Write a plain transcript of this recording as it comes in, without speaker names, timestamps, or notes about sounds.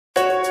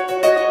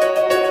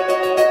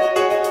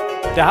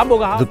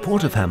The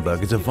port of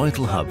Hamburg is a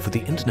vital hub for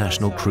the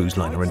international cruise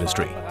liner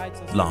industry.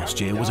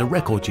 Last year was a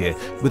record year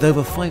with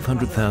over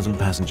 500,000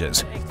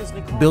 passengers.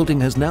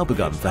 Building has now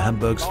begun for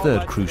Hamburg's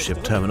third cruise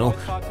ship terminal,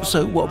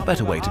 so what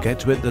better way to get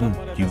to it than,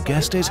 you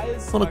guessed it,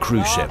 on a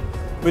cruise ship.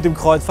 Mit dem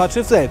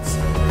Kreuzfahrtschiff selbst.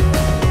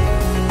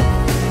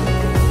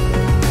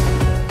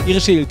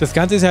 Iris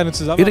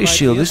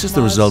Shield, this is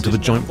the result of a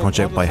joint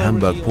project by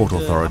Hamburg Port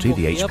Authority,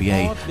 the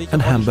HPA,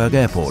 and Hamburg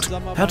Airport.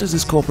 How does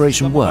this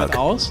cooperation work?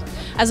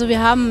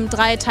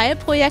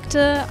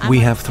 We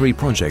have three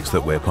projects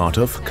that we're part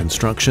of: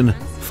 construction,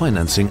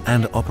 financing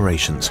and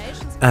operations.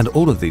 And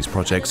all of these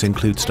projects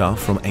include staff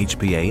from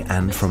HPA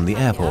and from the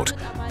airport.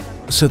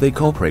 So they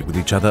cooperate with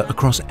each other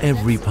across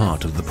every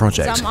part of the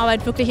project.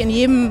 Zusammenarbeit wirklich in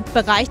jedem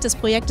Bereich des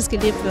Projektes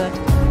gelebt wird.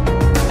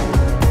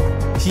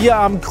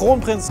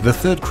 The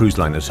third cruise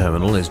liner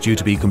terminal is due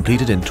to be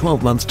completed in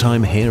 12 months'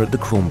 time here at the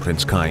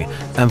Kronprinzkai,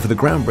 and for the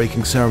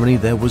groundbreaking ceremony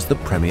there was the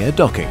premiere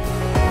docking.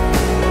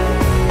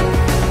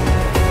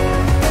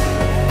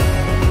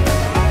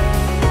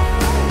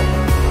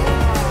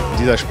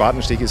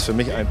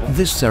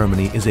 This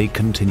ceremony is a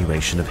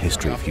continuation of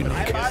history, if you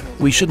like.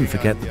 We shouldn't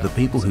forget that the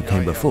people who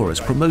came before us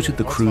promoted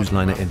the cruise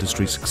liner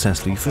industry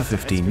successfully for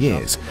 15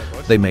 years.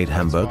 They made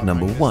Hamburg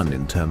 #1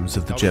 in terms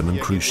of the German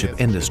cruise ship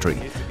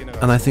industry.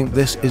 And I think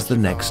this is the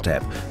next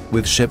step,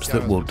 with ships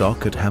that will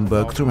dock at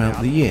Hamburg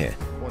throughout the year.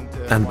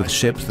 And with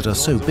ships that are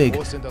so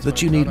big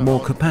that you need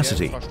more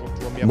capacity,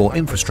 more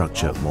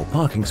infrastructure, more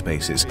parking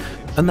spaces.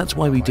 And that's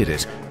why we did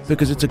it,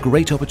 because it's a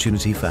great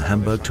opportunity for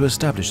Hamburg to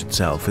establish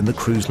itself in the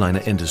cruise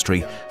liner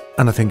industry.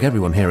 And I think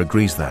everyone here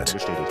agrees that.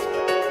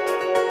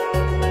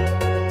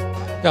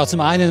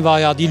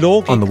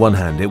 On the one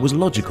hand, it was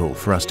logical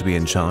for us to be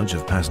in charge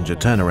of passenger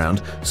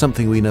turnaround,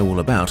 something we know all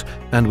about,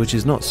 and which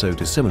is not so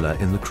dissimilar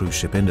in the cruise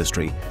ship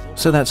industry.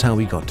 So that's how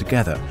we got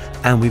together,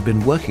 and we've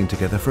been working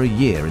together for a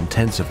year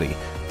intensively.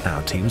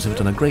 Our teams have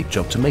done a great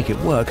job to make it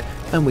work,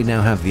 and we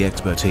now have the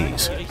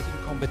expertise.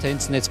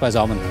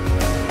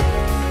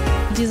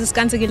 Dieses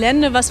ganze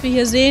Gelände, was wir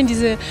hier sehen,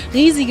 diese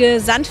riesige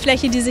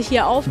Sandfläche, die sich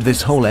hier aufbaut.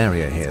 This whole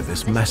area here,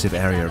 this massive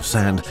area of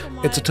sand,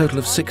 it's a total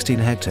of 16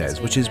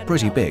 hectares, which is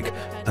pretty big,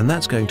 and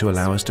that's going to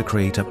allow us to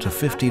create up to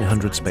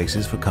 1,500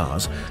 spaces for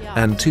cars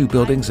and 2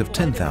 buildings of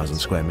 10,000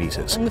 square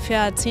meters.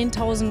 Ungefähr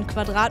 10.000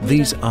 Quadratmeter.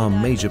 These are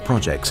major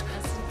projects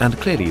and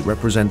clearly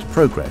represent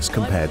progress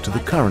compared to the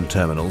current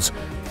terminals,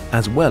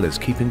 as well as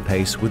keeping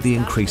pace with the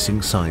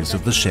increasing size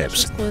of the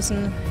ships.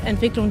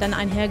 Entwicklung dann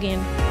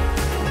einhergehen.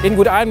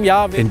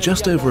 In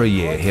just over a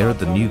year here at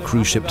the new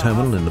cruise ship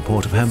terminal in the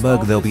port of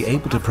Hamburg, they'll be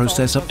able to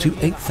process up to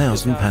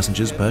 8,000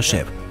 passengers per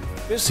ship.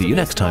 See you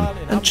next time,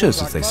 and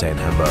tschüss, as they say in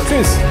Hamburg.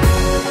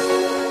 Tschüss.